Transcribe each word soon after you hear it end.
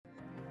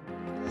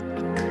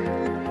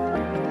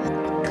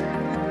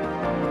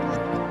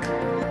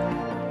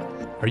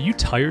Are you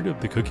tired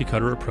of the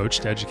cookie-cutter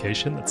approach to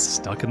education that's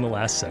stuck in the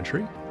last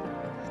century?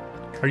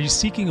 Are you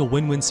seeking a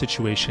win-win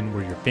situation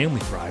where your family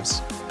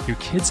thrives, your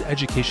kid's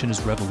education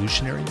is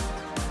revolutionary,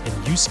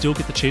 and you still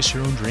get to chase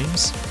your own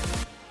dreams?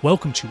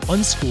 Welcome to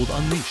Unschooled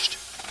Unleashed.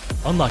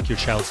 Unlock your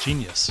child's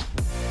genius.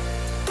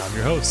 I'm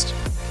your host,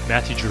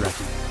 Matthew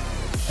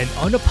Jarecki, an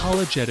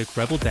unapologetic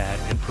rebel dad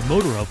and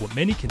promoter of what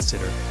many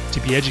consider to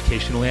be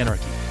educational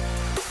anarchy.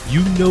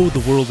 You know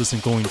the world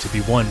isn't going to be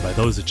won by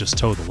those that just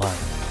toe the line.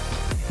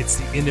 It's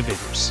the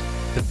innovators,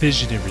 the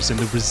visionaries, and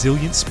the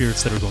resilient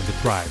spirits that are going to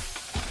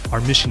thrive.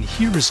 Our mission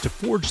here is to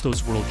forge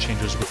those world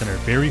changers within our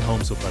very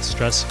homes with less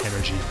stress,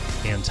 energy,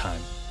 and time.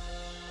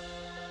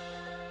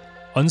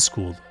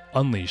 Unschooled,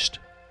 Unleashed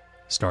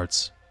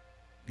starts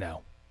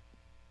now.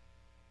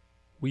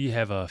 We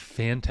have a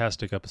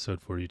fantastic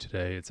episode for you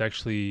today. It's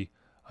actually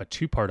a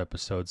two-part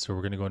episode, so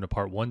we're going to go into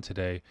part one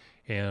today.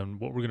 And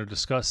what we're going to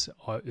discuss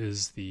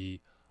is the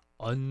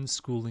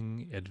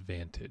unschooling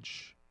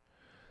advantage.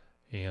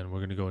 And we're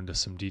going to go into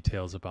some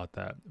details about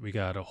that. We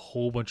got a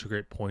whole bunch of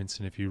great points,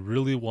 and if you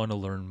really want to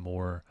learn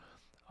more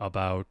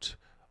about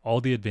all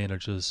the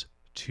advantages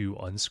to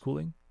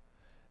unschooling,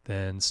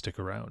 then stick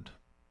around.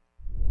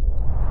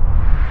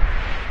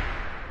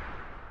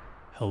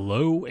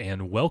 Hello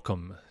and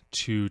welcome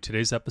to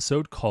today's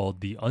episode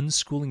called The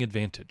Unschooling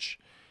Advantage.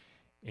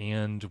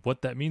 And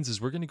what that means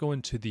is we're going to go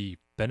into the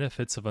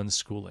benefits of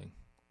unschooling.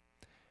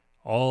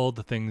 All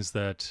the things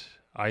that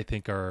I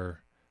think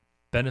are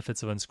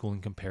benefits of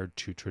unschooling compared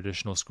to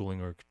traditional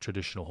schooling or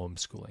traditional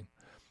homeschooling.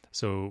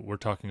 So we're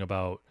talking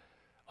about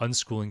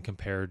unschooling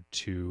compared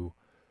to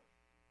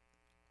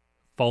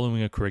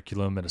following a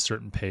curriculum at a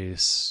certain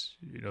pace,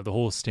 the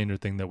whole standard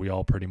thing that we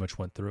all pretty much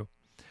went through.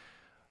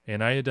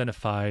 And I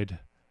identified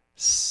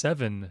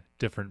 7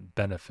 different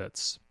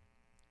benefits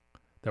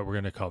that we're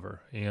going to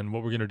cover. And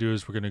what we're going to do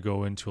is we're going to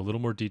go into a little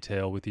more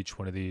detail with each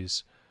one of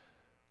these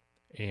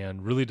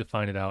and really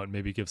define it out and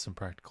maybe give some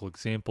practical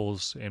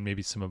examples and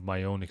maybe some of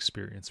my own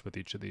experience with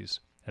each of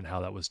these and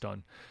how that was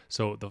done.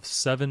 So the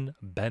 7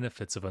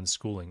 benefits of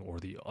unschooling, or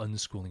the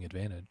unschooling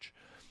advantage,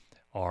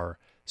 are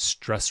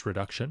stress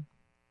reduction,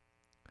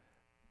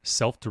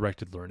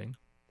 self-directed learning,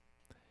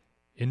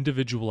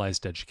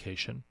 individualized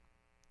education,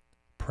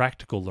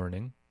 practical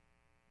learning,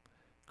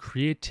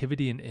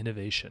 creativity and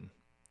innovation,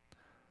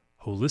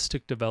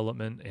 holistic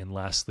development, and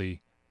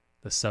lastly,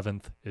 the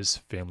 7th is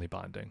family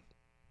bonding.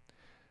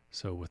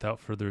 So without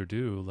further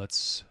ado,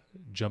 let's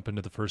jump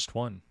into the first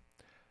one.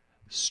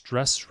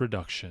 Stress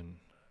reduction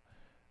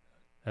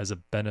as a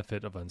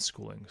benefit of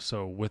unschooling.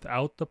 So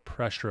without the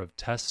pressure of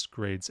tests,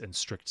 grades, and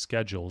strict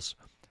schedules,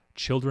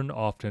 children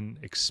often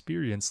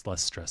experience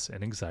less stress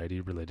and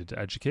anxiety related to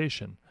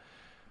education.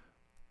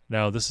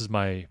 Now, this is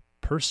my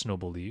personal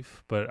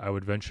belief, but I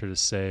would venture to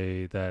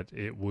say that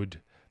it would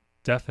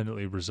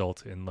definitely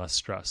result in less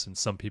stress. And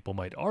some people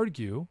might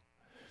argue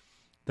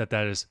that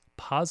that is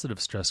positive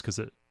stress because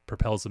it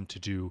propels them to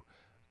do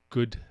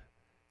good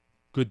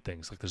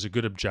things. Like there's a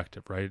good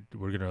objective, right?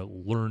 We're going to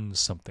learn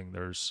something.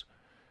 There's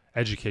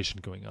education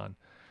going on.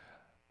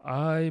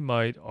 I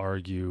might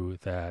argue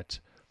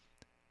that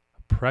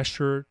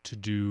pressure to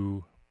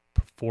do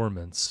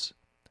performance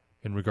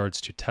in regards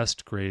to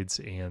test grades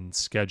and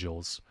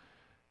schedules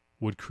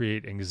would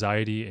create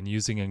anxiety, and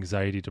using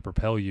anxiety to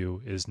propel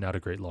you is not a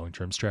great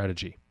long-term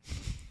strategy.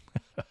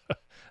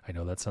 I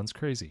know that sounds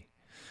crazy,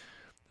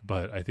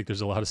 but I think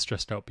there's a lot of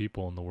stressed out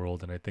people in the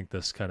world, and I think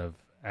this kind of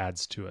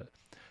adds to it.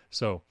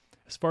 So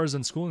as far as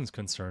unschooling is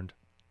concerned,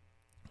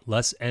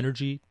 less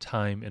energy,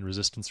 time, and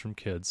resistance from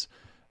kids,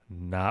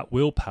 not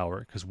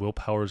willpower, because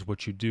willpower is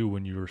what you do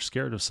when you're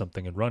scared of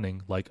something and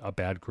running, like a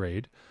bad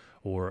grade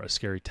or a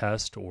scary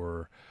test,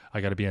 or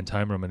I got to be on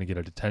time or I'm going to get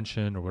a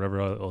detention or whatever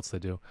else they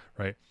do,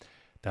 right?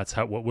 That's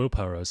what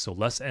willpower is. So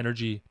less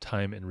energy,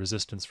 time, and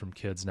resistance from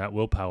kids, not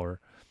willpower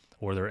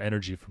or their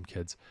energy from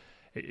kids.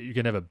 You're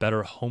going to have a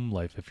better home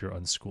life if you're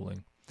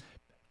unschooling.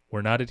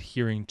 We're not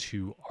adhering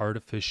to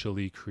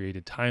artificially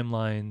created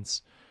timelines.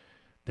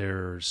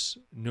 There's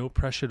no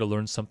pressure to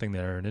learn something they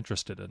aren't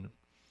interested in.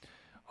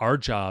 Our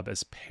job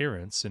as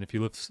parents, and if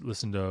you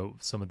listen to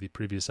some of the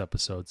previous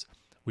episodes,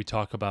 we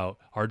talk about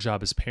our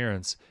job as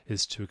parents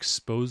is to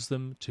expose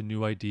them to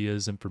new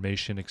ideas,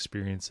 information,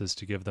 experiences,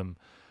 to give them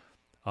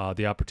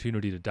the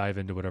opportunity to dive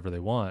into whatever they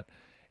want.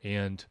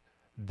 And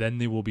then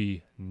they will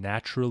be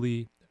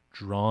naturally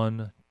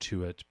drawn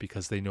to it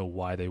because they know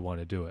why they want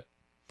to do it.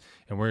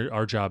 And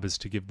our job is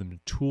to give them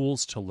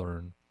tools to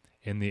learn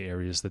in the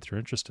areas that they're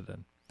interested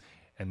in.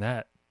 And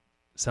that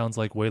sounds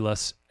like way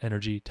less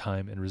energy,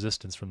 time, and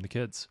resistance from the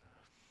kids.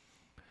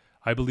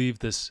 I believe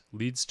this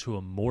leads to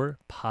a more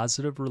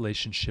positive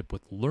relationship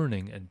with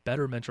learning and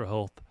better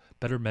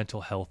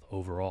mental health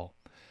overall.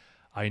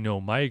 I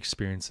know my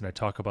experience, and I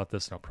talk about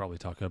this, and I'll probably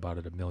talk about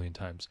it a million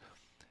times,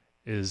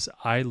 is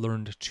I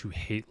learned to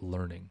hate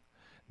learning.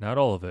 Not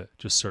all of it,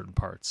 just certain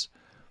parts.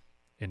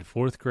 In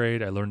 4th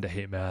grade, I learned to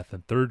hate math.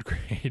 In 3rd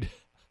grade,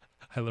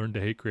 I learned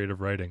to hate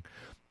creative writing.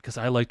 because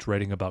I liked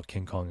writing about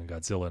King Kong and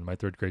Godzilla. And my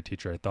third grade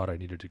teacher, I thought I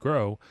needed to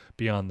grow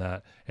beyond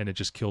that, and it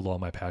just killed all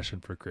my passion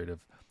for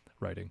creative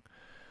writing.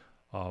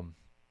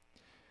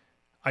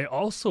 I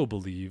also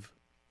believe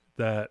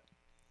that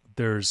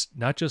there's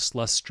not just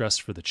less stress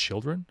for the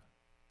children,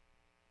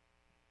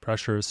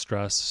 pressure,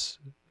 stress,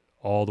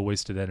 all the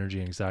wasted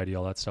energy, anxiety,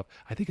 all that stuff.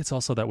 I think it's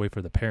also that way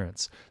for the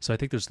parents. So I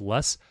think there's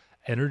less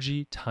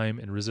energy, time,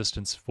 and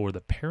resistance for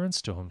the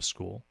parents to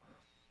homeschool.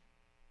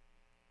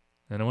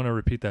 And I want to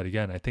repeat that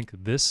again. I think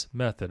this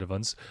method of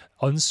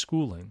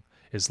unschooling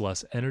is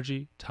less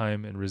energy,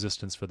 time, and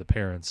resistance for the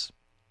parents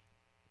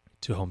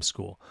to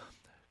homeschool.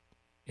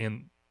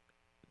 And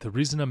the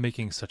reason I'm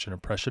making such an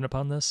impression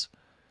upon this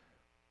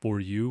for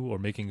you, or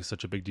making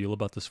such a big deal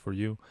about this for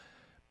you,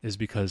 is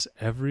because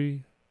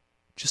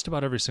just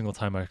about every single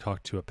time I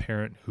talk to a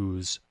parent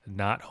who's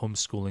not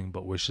homeschooling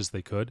but wishes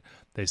they could,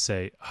 they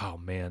say, "Oh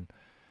man,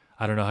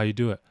 I don't know how you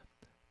do it."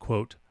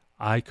 Quote,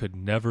 "I could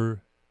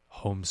never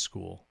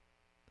homeschool.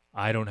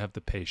 I don't have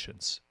the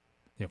patience."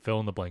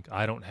 Fill in the blank.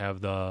 I don't have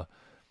the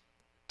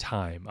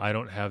time. I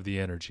don't have the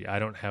energy. I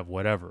don't have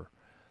whatever.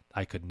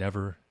 I could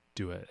never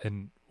do it.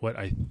 And what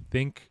I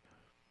think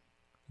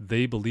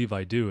they believe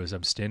I do is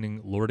I'm standing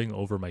lording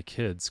over my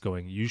kids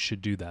going, "You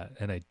should do that."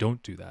 And I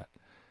don't do that.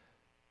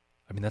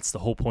 I mean, that's the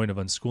whole point of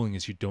unschooling,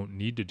 is you don't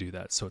need to do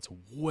that. So it's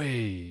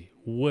way,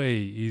 way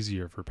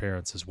easier for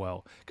parents as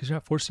well, because you're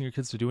not forcing your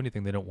kids to do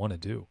anything they don't want to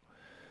do.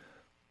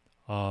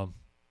 And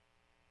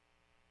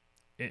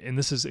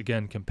this is,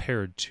 again,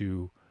 compared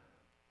to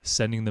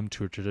sending them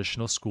to a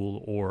traditional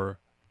school or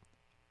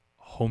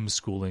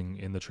homeschooling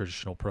in the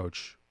traditional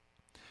approach.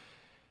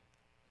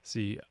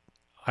 See,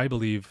 I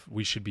believe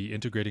we should be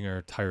integrating our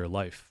entire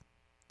life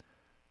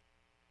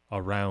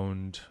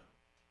around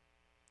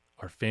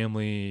our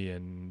family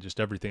and just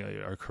everything,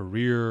 our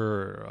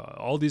career,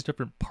 all these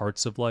different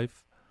parts of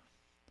life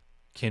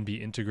can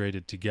be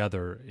integrated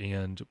together,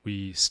 and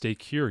we stay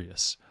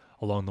curious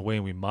along the way,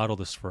 and we model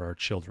this for our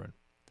children.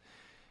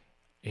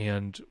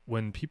 And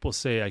when people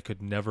say I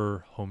could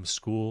never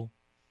homeschool,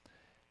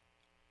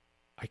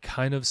 I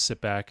kind of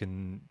sit back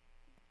and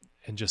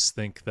just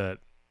think that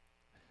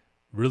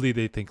really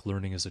they think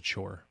learning is a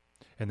chore,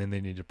 and then they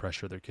need to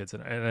pressure their kids.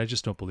 And I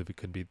just don't believe it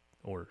could be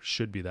or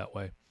should be that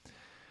way.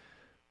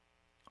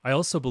 I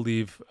also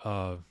believe,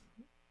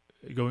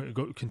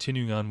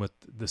 continuing on with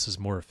this is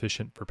more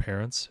efficient for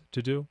parents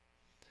to do,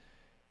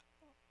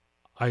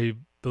 I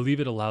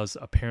believe it allows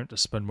a parent to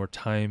spend more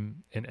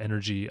time and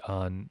energy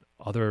on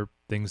other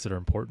things that are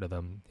important to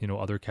them,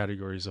 other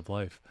categories of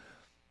life.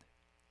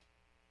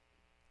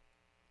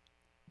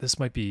 This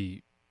might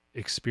be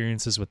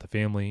experiences with the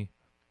family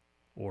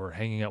or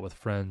hanging out with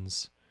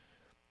friends.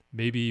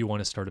 Maybe you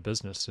want to start a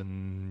business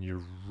and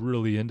you're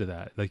really into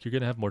that. Like, you're going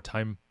to have more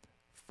time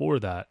for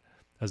that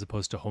as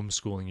opposed to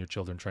homeschooling your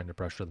children, trying to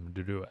pressure them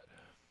to do it.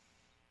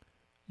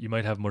 You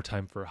might have more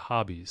time for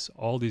hobbies,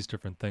 all these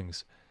different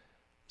things.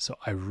 So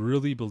I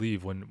really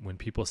believe when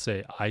people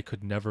say I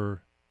could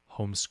never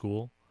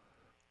homeschool,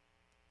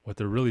 what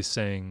they're really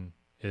saying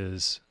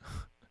is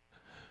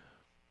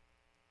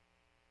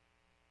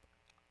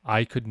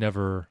I could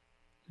never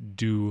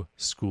do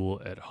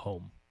school at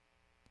home.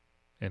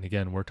 And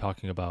again, we're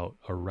talking about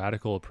a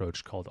radical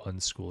approach called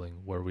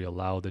unschooling, where we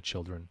allow the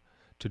children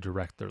to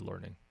direct their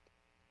learning.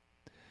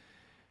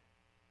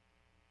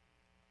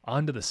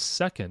 On to the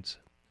second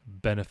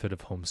benefit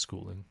of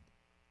homeschooling,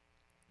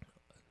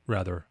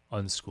 rather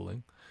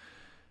unschooling.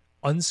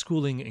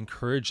 Unschooling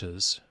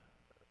encourages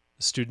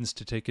students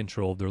to take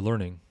control of their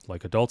learning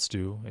like adults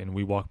do, and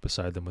we walk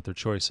beside them with their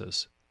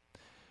choices.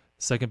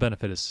 The second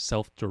benefit is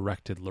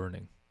self-directed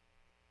learning.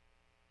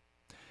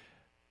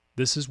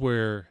 This is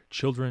where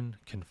children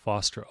can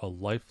foster a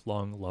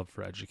lifelong love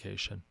for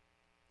education.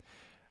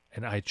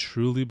 And I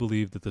truly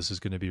believe that this is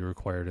going to be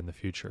required in the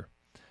future,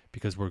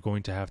 because we're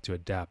going to have to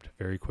adapt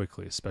very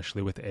quickly,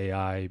 especially with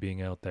AI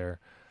being out there.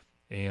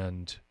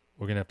 And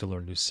we're going to have to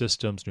learn new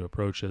systems, new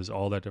approaches,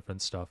 all that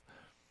different stuff.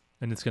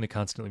 And it's going to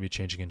constantly be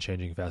changing and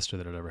changing faster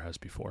than it ever has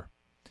before.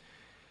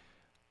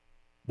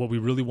 What we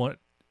really want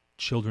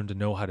children to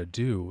know how to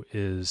do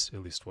is,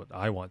 at least what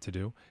I want to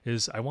do,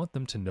 is I want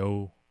them to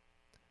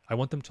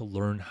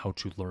learn how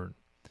to learn.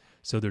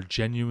 So they're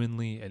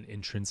genuinely and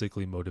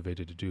intrinsically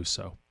motivated to do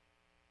so.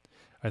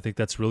 I think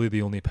that's really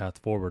the only path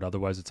forward.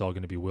 Otherwise, it's all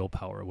going to be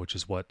willpower, which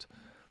is what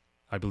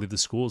I believe the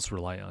schools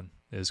rely on,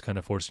 is kind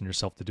of forcing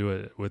yourself to do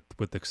it, with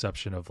the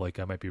exception of, like,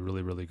 I might be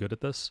really, really good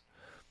at this,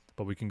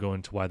 but we can go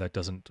into why that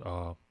doesn't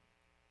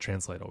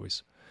translate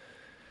always.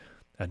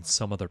 And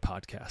some other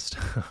podcast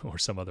or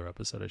some other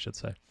episode, I should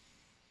say.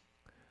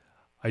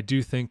 I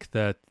do think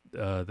that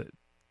the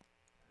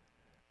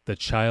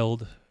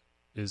child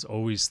is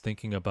always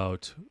thinking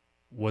about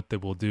what they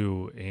will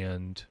do,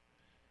 and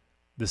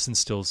this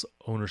instills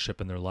ownership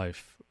in their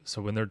life.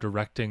 So when they're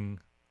directing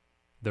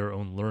their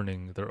own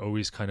learning, they're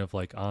always kind of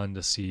like on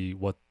to see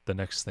what the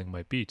next thing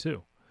might be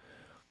too,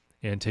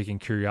 and taking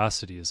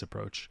curiosity as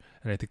approach.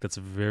 And I think that's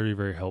very,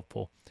 very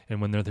helpful. And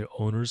when they're the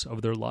owners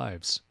of their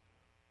lives,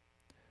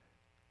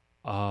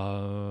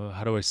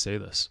 how do I say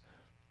this?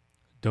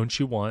 Don't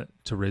you want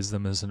to raise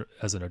them as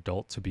an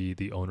adult to be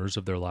the owners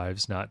of their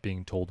lives, not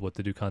being told what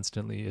to do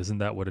constantly? Isn't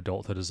that what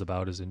adulthood is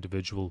about, is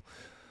individual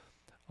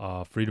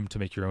freedom to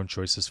make your own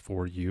choices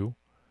for you?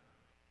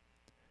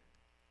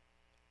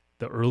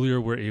 The earlier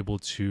we're able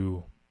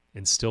to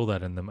instill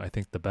that in them, I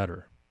think the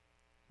better.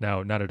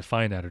 Now, not a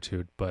defiant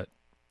attitude, but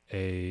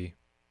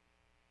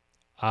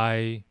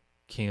I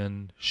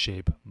can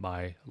shape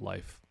my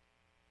life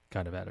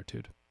kind of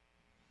attitude.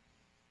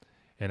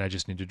 And I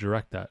just need to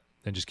direct that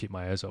and just keep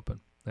my eyes open.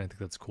 And I think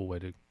that's a cool way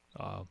to,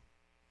 I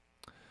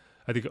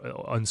think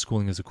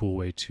unschooling is a cool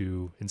way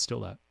to instill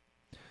that.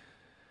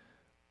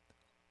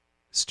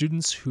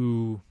 Students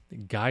who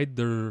guide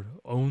their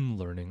own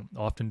learning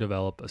often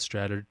develop a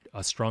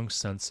strong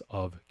sense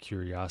of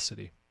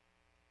curiosity.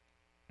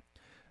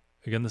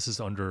 Again, this is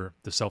under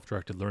the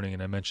self-directed learning,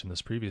 and I mentioned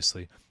this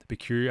previously, but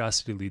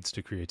curiosity leads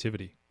to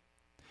creativity.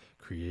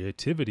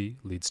 Creativity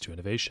leads to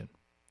innovation,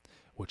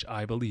 which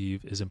I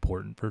believe is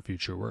important for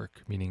future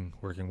work, meaning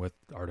working with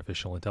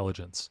artificial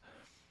intelligence.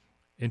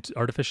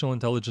 Artificial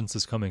intelligence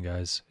is coming,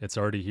 guys. It's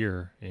already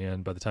here,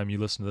 and by the time you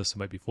listen to this, it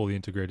might be fully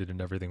integrated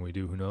in everything we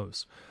do. Who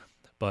knows?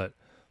 But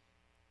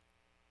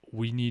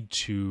we need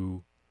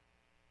to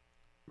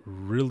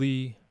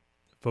really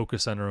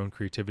focus on our own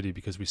creativity,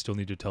 because we still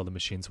need to tell the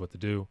machines what to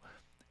do.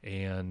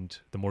 And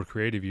the more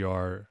creative you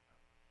are,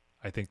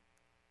 I think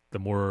the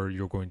more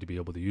you're going to be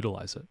able to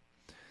utilize it.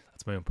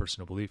 That's my own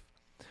personal belief.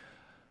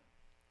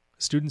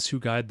 Students who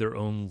guide their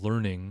own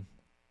learning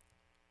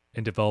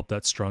and develop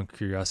that strong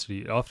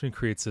curiosity, it often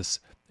creates this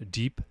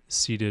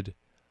deep-seated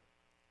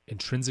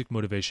intrinsic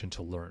motivation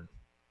to learn.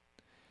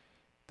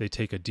 They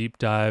take a deep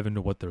dive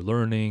into what they're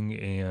learning,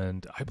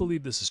 and I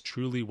believe this is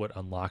truly what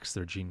unlocks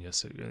their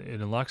genius.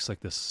 It unlocks like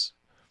this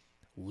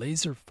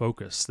laser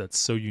focus that's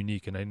so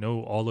unique, and I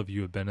know all of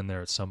you have been in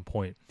there at some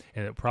point,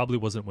 and it probably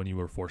wasn't when you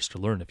were forced to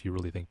learn, if you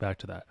really think back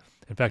to that.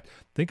 In fact,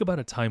 think about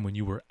a time when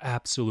you were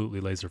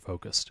absolutely laser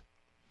focused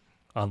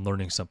on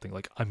learning something,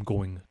 like, I'm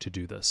going to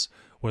do this,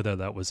 whether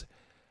that was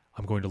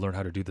I'm going to learn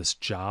how to do this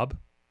job,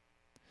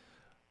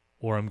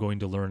 or I'm going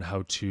to learn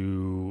how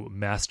to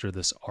master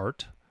this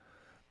art,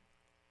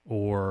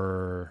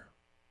 or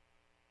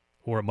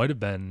it might have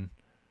been,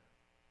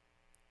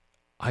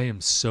 I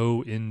am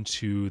so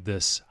into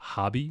this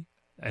hobby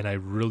and I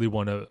really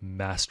want to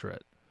master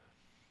it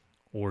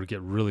or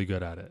get really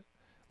good at it,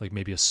 like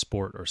maybe a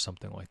sport or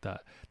something like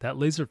that. That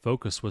laser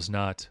focus was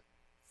not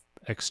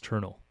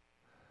external.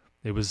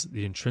 It was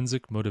the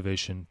intrinsic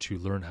motivation to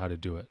learn how to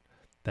do it.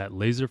 That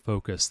laser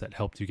focus that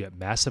helped you get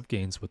massive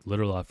gains with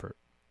little effort.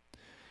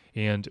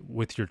 And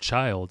with your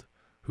child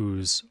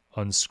who's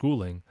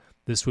unschooling,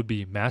 this would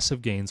be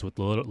massive gains with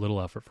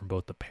little effort from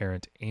both the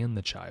parent and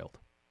the child.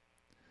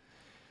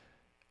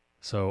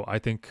 So I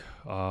think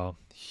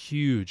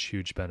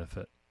huge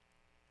benefit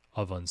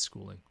of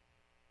unschooling.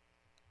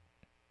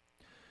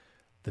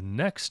 The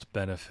next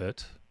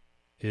benefit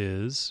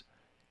is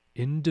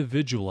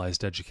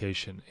individualized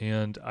education.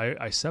 And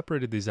I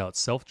separated these out.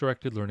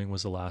 Self-directed learning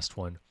was the last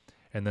one.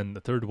 And then the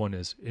third one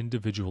is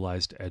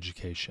individualized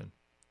education.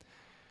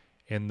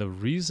 And the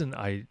reason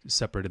I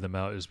separated them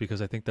out is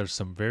because I think there's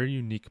some very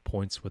unique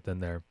points within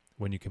there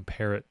when you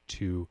compare it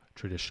to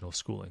traditional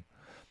schooling.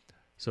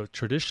 So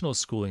traditional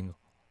schooling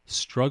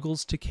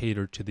struggles to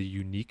cater to the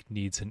unique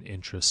needs and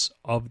interests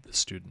of the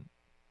student.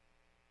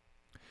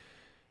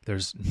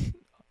 There's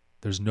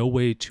no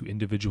way to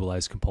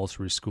individualize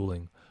compulsory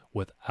schooling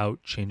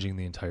without changing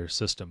the entire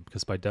system,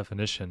 because by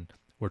definition,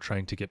 we're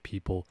trying to get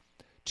people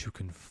to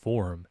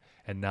conform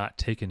and not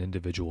take an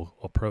individual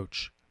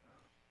approach.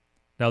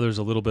 Now, there's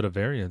a little bit of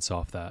variance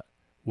off that,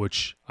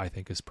 which I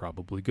think is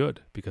probably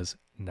good, because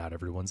not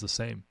everyone's the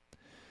same.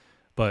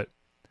 But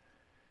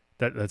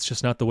that's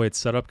just not the way it's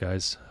set up,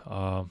 guys.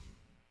 And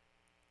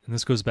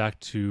this goes back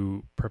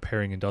to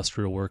preparing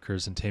industrial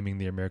workers and taming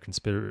the American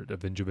spirit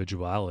of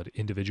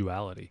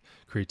individuality,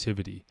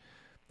 creativity,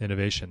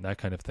 innovation, that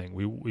kind of thing.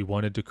 We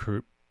wanted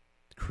to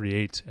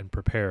create and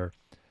prepare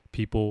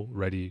people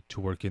ready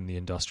to work in the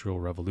Industrial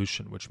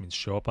Revolution, which means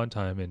show up on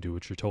time and do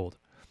what you're told.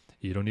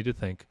 You don't need to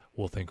think,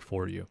 we'll think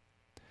for you.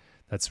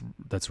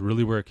 That's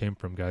really where it came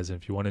from, guys.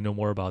 And if you want to know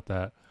more about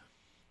that,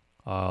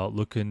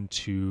 look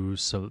into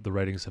some of the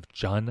writings of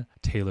John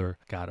Taylor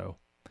Gatto.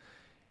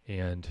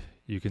 And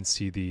you can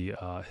see the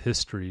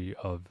history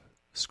of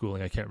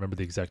schooling. I can't remember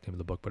the exact name of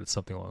the book, but it's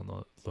something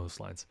along those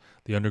lines.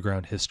 The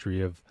underground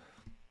history of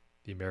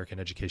the American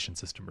education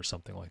system or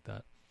something like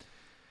that.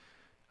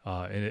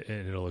 And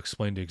it'll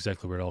explain to you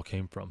exactly where it all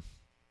came from.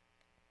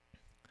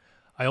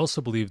 I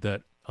also believe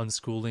that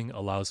unschooling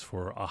allows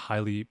for a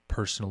highly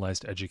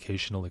personalized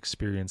educational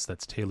experience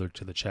that's tailored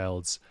to the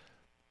child's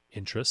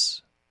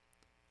interests,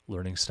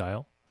 learning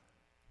style,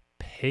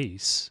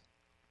 pace,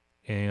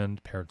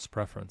 and parents'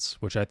 preference,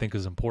 which I think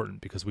is important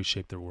because we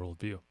shape their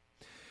worldview.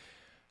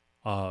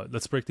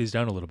 Let's break these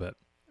down a little bit.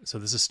 So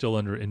this is still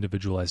under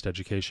individualized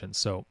education.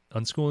 So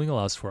unschooling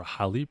allows for a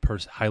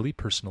highly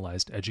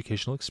personalized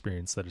educational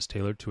experience that is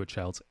tailored to a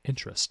child's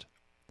interest.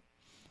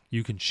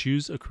 You can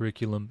choose a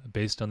curriculum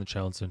based on the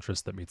child's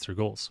interest that meets their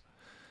goals.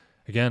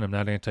 Again, I'm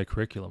not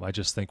anti-curriculum. I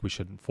just think we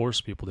shouldn't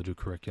force people to do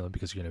curriculum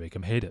because you're going to make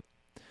them hate it.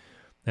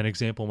 An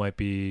example might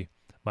be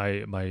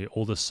my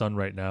oldest son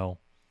right now.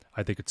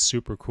 I think it's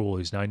super cool.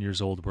 He's 9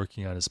 years old,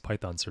 working on his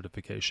Python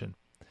certification.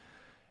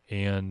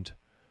 And,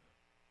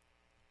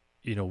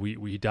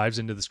 he dives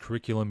into this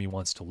curriculum. He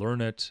wants to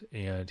learn it,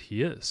 and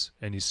he is,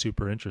 and he's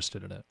super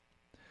interested in it.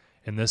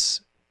 And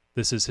this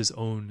is his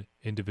own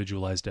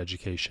individualized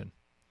education.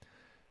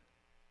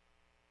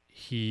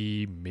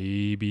 He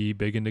may be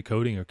big into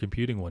coding or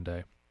computing one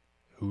day.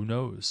 Who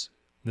knows?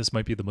 This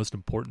might be the most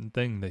important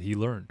thing that he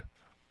learned.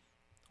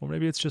 Or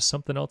maybe it's just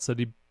something else that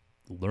he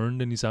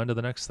learned and he's on to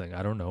the next thing.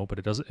 I don't know, but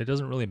it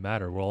doesn't really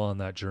matter. We're all on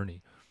that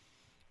journey.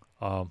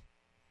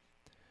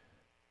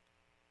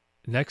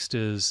 Next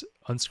is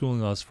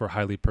unschooling allows for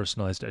highly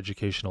personalized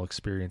educational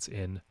experience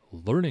in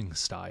learning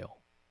style.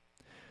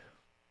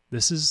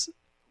 This is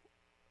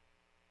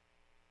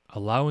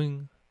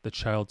allowing the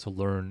child to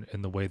learn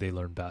in the way they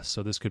learn best.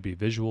 So this could be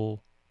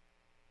visual,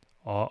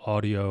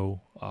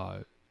 audio,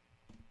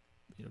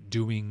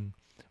 doing,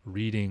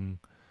 reading,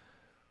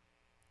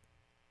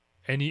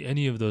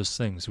 any of those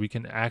things. We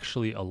can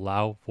actually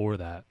allow for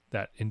that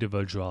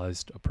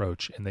individualized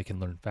approach, and they can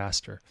learn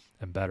faster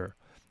and better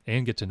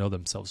and get to know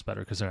themselves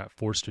better because they're not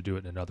forced to do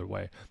it in another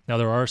way. Now,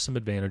 there are some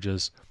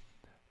advantages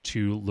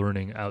to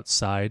learning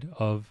outside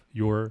of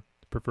your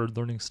preferred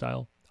learning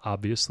style,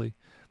 obviously.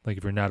 Like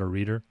if you're not a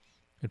reader,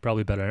 it'd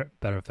probably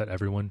benefit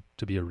everyone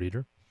to be a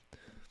reader.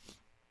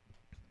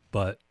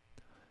 But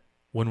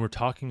when we're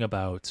talking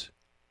about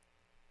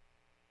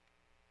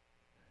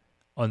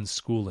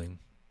unschooling,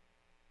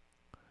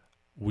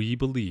 we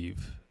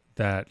believe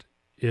that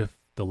if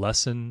the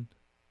lesson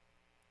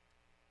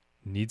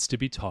needs to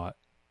be taught,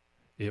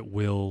 it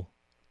will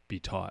be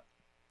taught.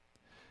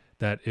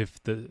 That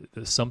if the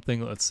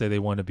something, let's say they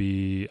want to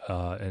be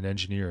an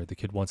engineer, the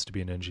kid wants to be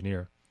an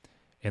engineer,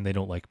 and they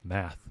don't like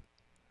math,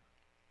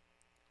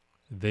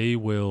 they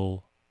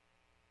will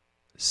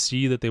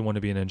see that they want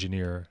to be an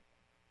engineer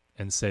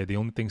and say, the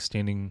only thing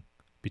standing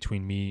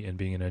between me and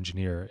being an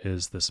engineer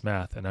is this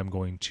math, and I'm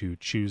going to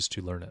choose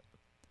to learn it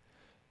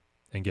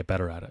and get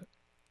better at it,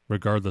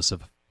 regardless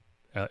of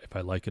if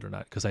I like it or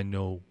not, because I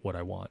know what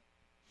I want.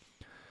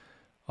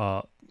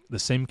 The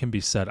same can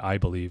be said, I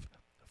believe,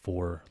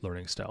 for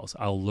learning styles.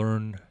 I'll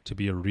learn to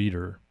be a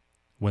reader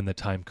when the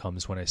time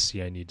comes when I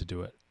see I need to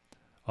do it.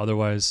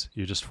 Otherwise,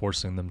 you're just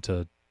forcing them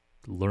to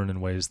learn in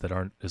ways that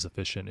aren't as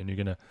efficient, and you're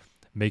going to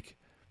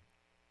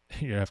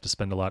have to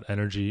spend a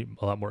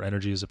lot more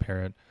energy as a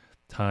parent,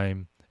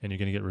 time, and you're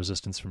going to get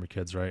resistance from your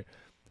kids, right?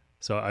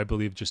 So I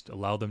believe just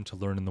allow them to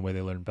learn in the way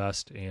they learn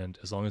best, and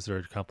as long as they're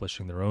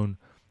accomplishing their own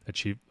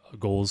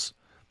goals,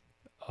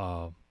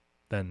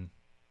 then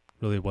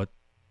really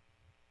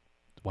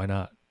why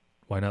not?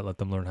 Why not let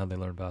them learn how they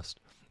learn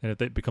best? And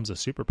if it becomes a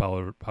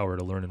superpower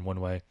to learn in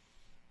one way,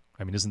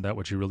 I mean, isn't that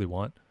what you really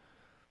want?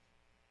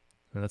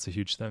 And that's a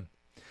huge thing.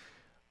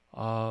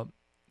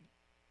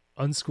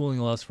 Unschooling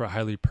allows for a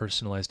highly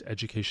personalized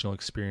educational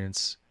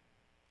experience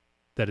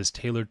that is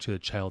tailored to the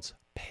child's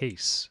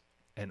pace.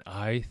 And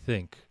I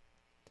think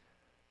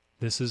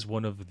this is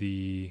one of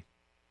the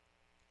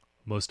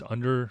most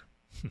under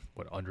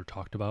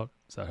talked about.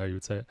 Is that how you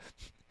would say it?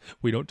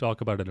 We don't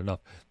talk about it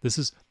enough. This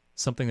is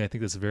something I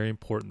think that's very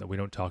important that we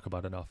don't talk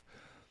about enough.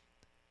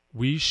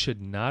 We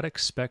should not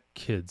expect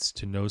kids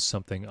to know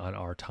something on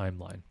our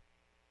timeline.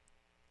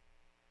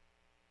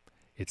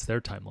 It's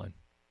their timeline.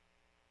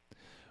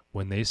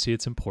 When they see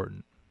it's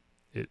important,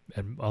 it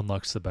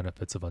unlocks the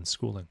benefits of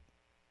unschooling.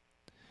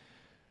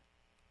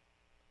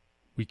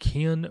 We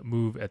can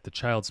move at the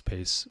child's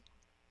pace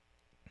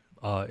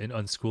in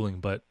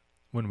unschooling, but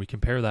when we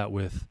compare that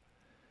with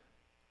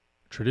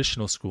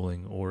traditional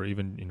schooling or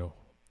even,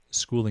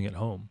 schooling at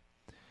home,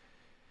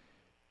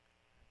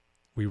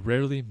 we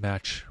rarely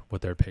match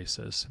what their pace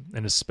is.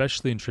 And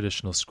especially in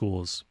traditional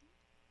schools,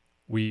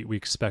 we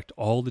expect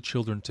all the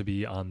children to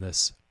be on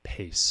this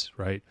pace,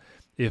 right?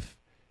 If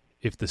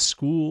the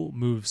school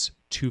moves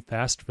too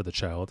fast for the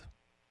child,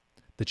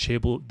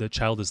 the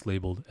child is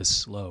labeled as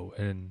slow.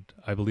 And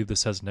I believe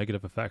this has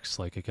negative effects,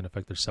 like it can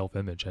affect their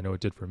self-image. I know it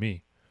did for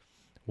me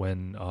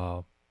when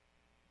I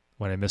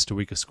missed a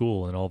week of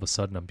school and all of a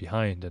sudden I'm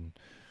behind, and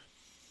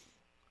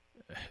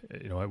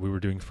we were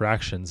doing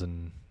fractions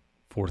in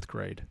 4th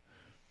grade.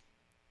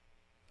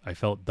 I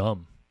felt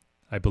dumb.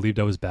 I believed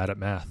I was bad at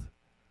math.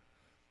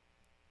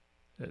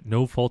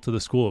 No fault to the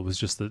school. It was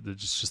just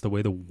the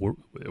way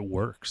it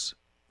works.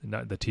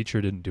 The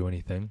teacher didn't do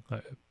anything.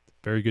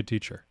 Very good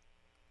teacher.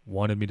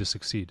 Wanted me to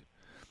succeed,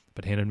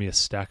 but handed me a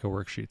stack of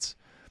worksheets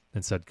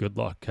and said, good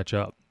luck, catch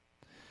up.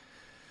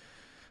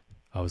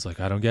 I was like,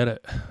 I don't get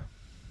it.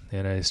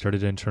 And I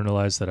started to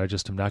internalize that I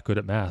just am not good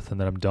at math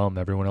and that I'm dumb.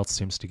 Everyone else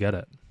seems to get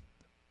it.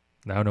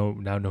 Now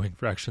knowing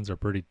fractions are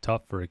pretty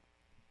tough for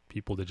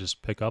people to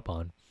just pick up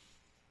on.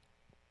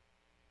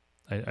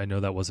 I know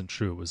that wasn't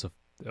true. It was a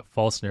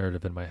false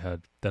narrative in my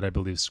head that I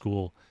believe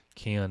school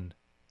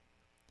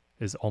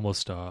is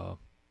almost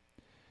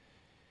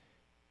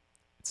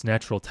its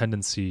natural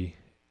tendency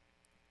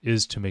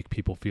is to make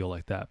people feel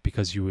like that,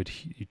 because you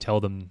tell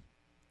them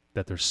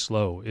that they're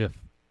slow if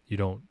you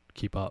don't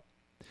keep up.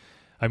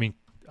 I mean,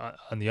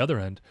 on the other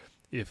end,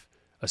 if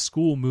a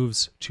school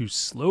moves too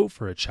slow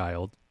for a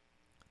child,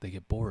 they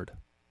get bored.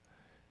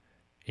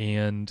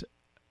 And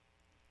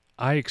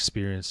I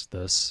experienced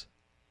this,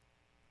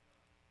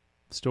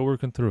 still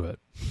working through it,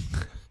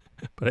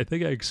 but I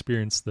think I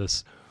experienced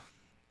this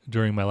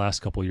during my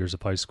last couple years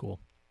of high school.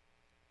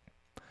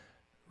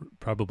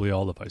 Probably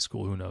all of high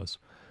school, who knows?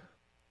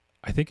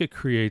 I think it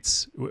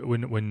creates,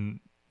 when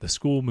the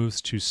school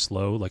moves too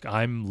slow, like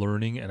I'm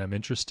learning and I'm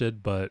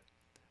interested, but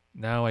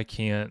now I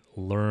can't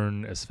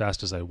learn as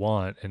fast as I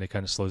want, and it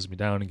kind of slows me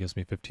down and gives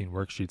me 15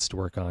 worksheets to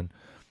work on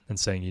and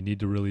saying, you need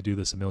to really do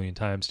this a million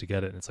times to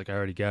get it. And it's like, I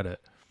already get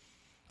it.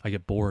 I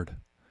get bored.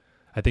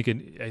 I think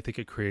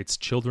it creates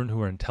children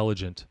who are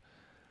intelligent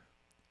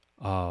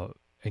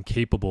and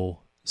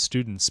capable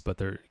students, but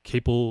they're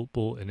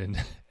capable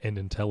and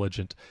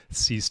intelligent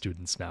C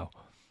students now.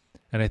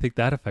 And I think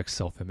that affects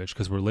self-image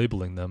because we're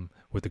labeling them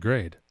with a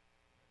grade.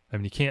 I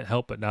mean, you can't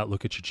help but not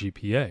look at your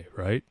GPA,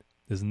 right?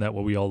 Isn't that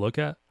what we all look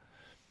at?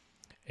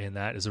 And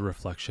that is a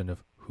reflection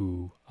of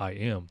who I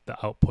am,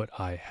 the output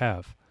I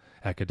have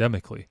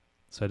academically.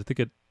 So I think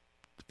it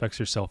affects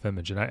your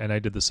self-image. And I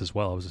did this as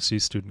well. I was a C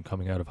student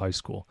coming out of high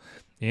school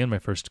and my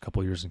first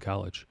couple years in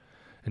college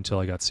until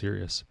I got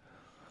serious.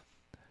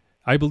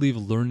 I believe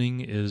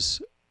learning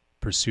is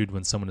pursued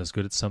when someone is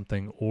good at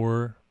something,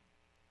 or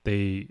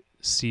they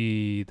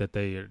see that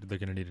they're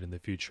going to need it in the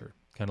future,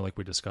 kind of like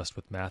we discussed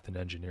with math and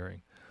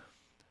engineering.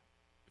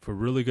 If we're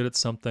really good at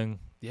something,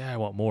 I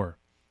want more.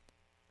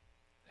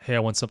 Hey, I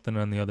want something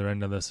on the other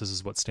end of this. This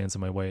is what stands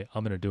in my way.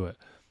 I'm going to do it.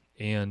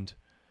 And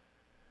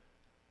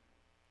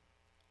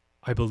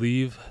I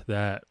believe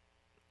that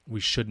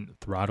we shouldn't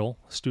throttle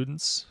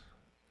students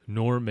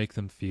nor make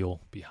them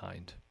feel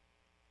behind.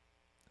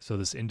 So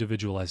this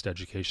individualized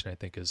education, I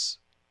think, is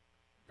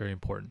very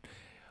important.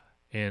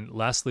 And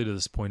lastly, to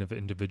this point of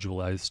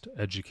individualized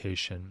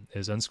education,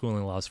 is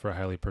unschooling allows for a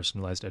highly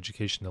personalized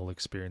educational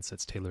experience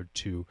that's tailored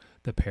to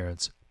the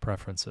parents'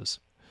 preferences.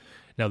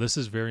 Now, this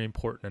is very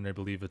important, and I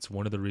believe it's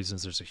one of the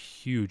reasons there's a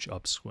huge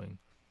upswing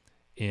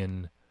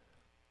in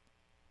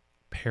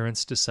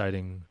parents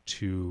deciding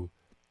to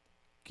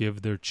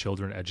give their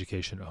children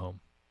education at home.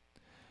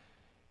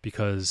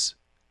 Because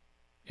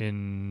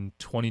in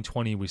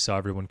 2020, we saw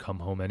everyone come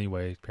home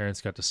anyway. Parents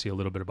got to see a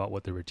little bit about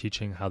what they were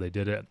teaching, how they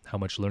did it, how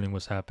much learning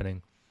was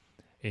happening.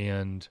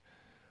 And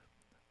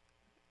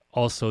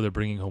also they're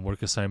bringing home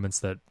work assignments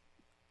that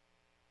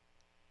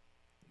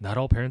not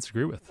all parents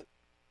agree with.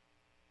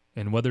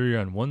 And whether you're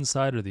on one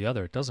side or the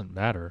other, it doesn't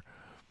matter.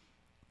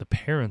 The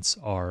parents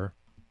are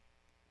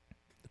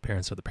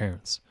the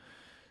parents.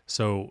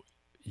 So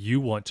you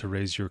want to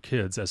raise your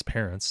kids as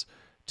parents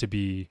to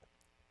be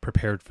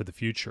prepared for the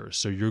future.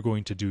 So you're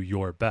going to do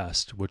your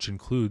best, which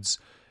includes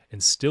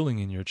instilling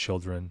in your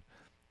children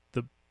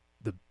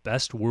the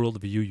best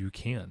worldview you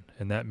can.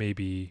 And that may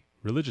be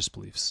religious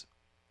beliefs,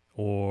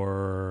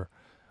 or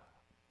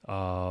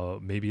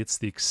maybe it's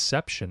the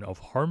exception of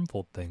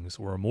harmful things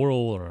or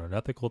immoral or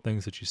unethical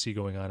things that you see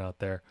going on out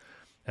there,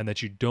 and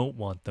that you don't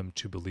want them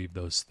to believe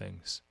those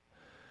things.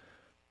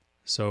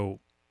 So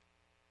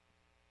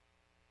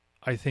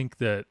I think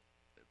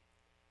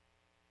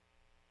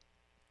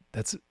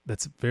that's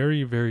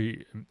very,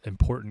 very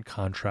important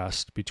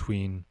contrast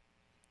between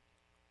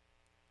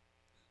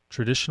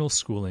traditional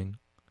schooling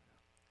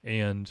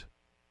and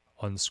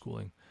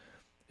unschooling,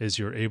 is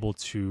you're able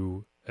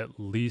to at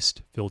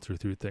least filter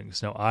through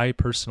things. Now, I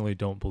personally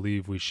don't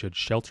believe we should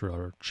shelter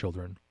our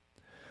children.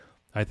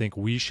 I think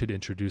we should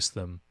introduce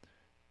them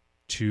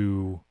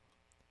to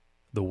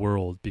the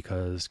world,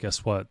 because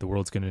guess what? The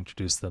world's going to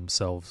introduce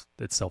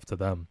itself to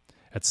them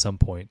at some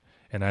point.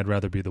 And I'd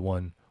rather be the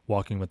one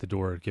walking at the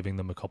door, giving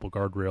them a couple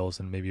guardrails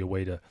and maybe a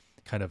way to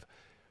kind of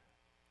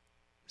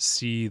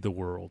see the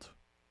world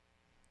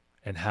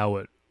and how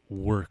it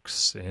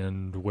works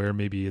and where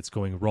maybe it's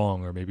going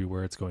wrong or maybe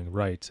where it's going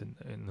right,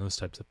 and those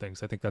types of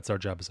things. I think that's our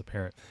job as a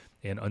parent,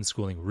 and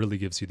unschooling really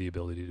gives you the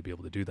ability to be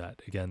able to do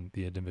that. Again,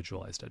 the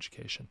individualized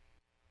education.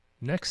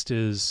 Next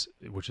is,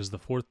 which is the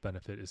fourth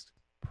benefit, is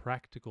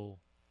practical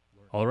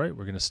learning. All right,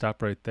 we're going to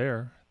stop right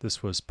there.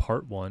 This was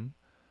part one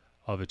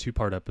of a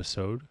two-part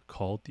episode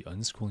called The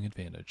Unschooling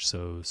Advantage.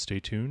 So stay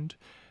tuned.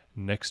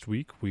 Next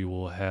week, we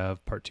will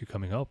have part two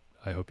coming up.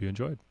 I hope you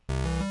enjoyed.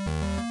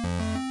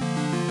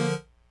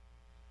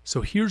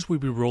 So here's where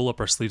we roll up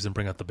our sleeves and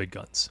bring out the big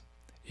guns.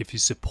 If you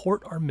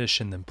support our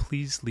mission, then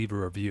please leave a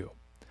review.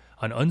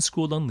 On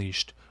Unschooled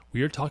Unleashed,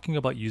 we are talking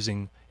about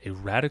using a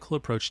radical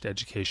approach to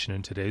education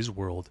in today's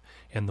world,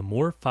 and the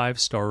more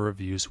 5-star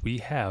reviews we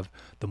have,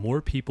 the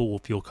more people will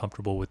feel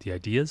comfortable with the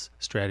ideas,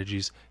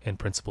 strategies, and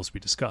principles we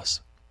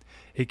discuss.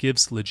 It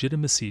gives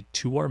legitimacy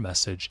to our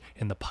message,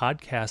 and the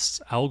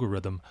podcast's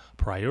algorithm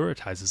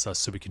prioritizes us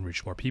so we can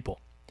reach more people.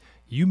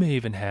 You may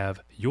even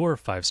have your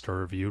 5-star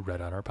review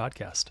read on our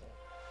podcast.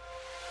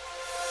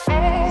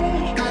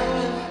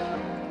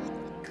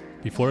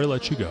 Before I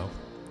let you go,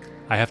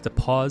 I have to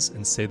pause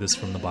and say this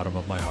from the bottom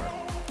of my heart.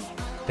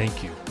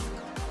 Thank you.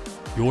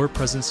 Your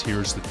presence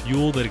here is the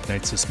fuel that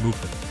ignites this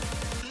movement.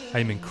 I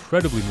am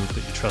incredibly moved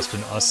that you trust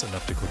in us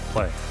enough to click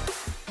play.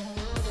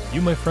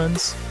 You, my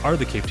friends, are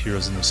the caped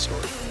heroes in this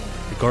story,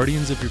 the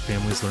guardians of your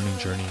family's learning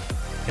journey,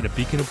 and a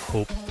beacon of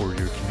hope for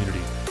your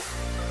community.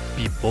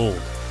 Be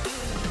bold.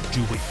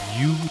 Do what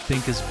you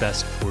think is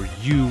best for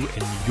you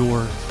and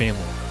your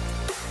family.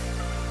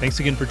 Thanks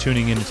again for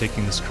tuning in and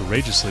taking this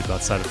courageous leap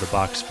outside of the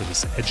box for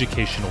this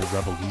educational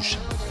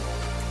revolution.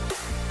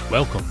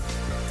 Welcome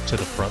to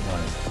the front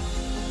line.